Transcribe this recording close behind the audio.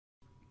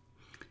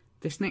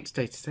This next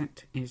data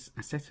set is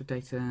a set of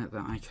data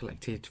that I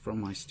collected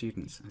from my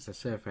students as a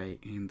survey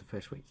in the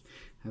first week.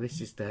 Now this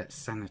is the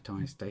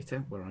sanitised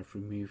data where I've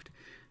removed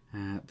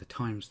the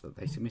times that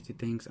they submitted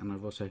things, and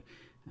I've also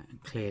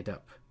cleared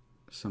up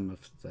some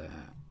of the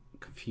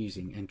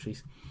confusing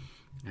entries.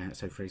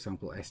 So for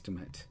example,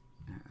 estimate,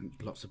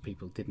 lots of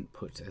people didn't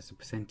put as a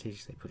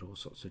percentage, they put all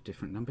sorts of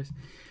different numbers.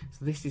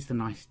 So this is the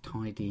nice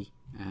tidy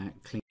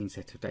clean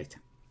set of data.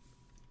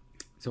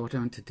 So what I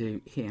want to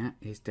do here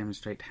is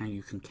demonstrate how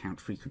you can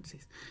count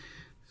frequencies.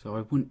 So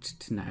I want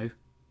to know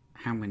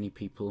how many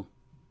people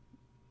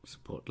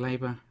support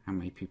Labour, how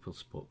many people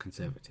support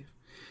Conservative.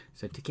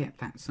 So to get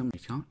that summary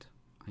chart,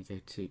 I go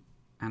to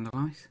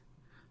Analyse,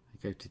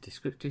 I go to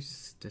Descriptive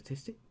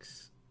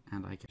Statistics,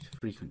 and I go to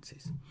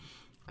Frequencies.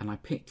 And I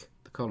pick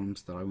the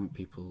columns that I want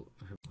people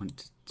who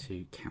want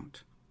to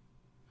count.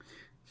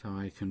 So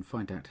I can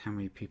find out how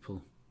many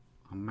people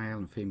are male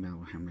and female,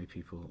 or how many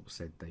people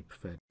said they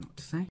preferred not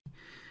to say.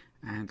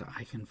 And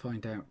I can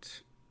find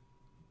out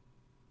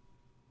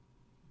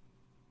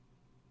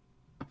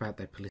about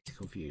their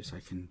political views. I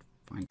can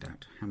find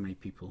out how many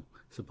people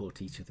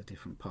support each of the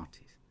different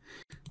parties.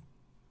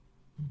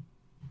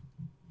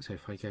 So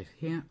if I go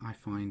here, I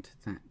find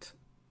that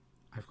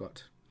I've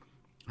got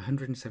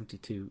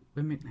 172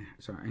 women.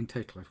 Sorry, in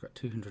total I've got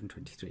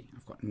 223.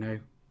 I've got no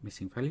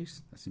missing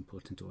values. That's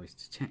important always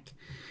to check.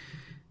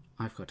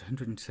 I've got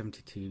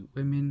 172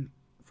 women,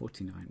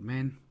 49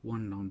 men,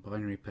 1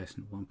 non-binary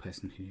person, 1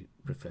 person who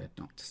preferred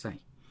not to say.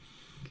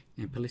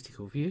 In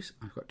political views,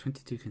 I've got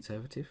 22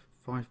 Conservative,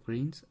 5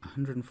 Greens,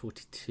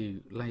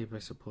 142 Labour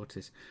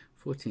supporters,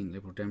 14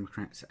 Liberal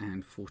Democrats,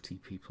 and 40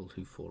 people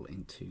who fall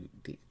into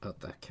the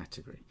other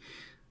category.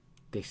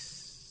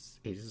 This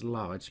is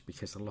large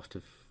because a lot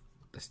of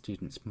the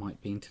students might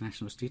be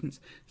international students,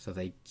 so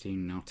they do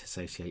not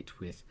associate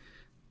with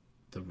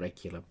the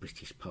regular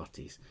British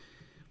parties.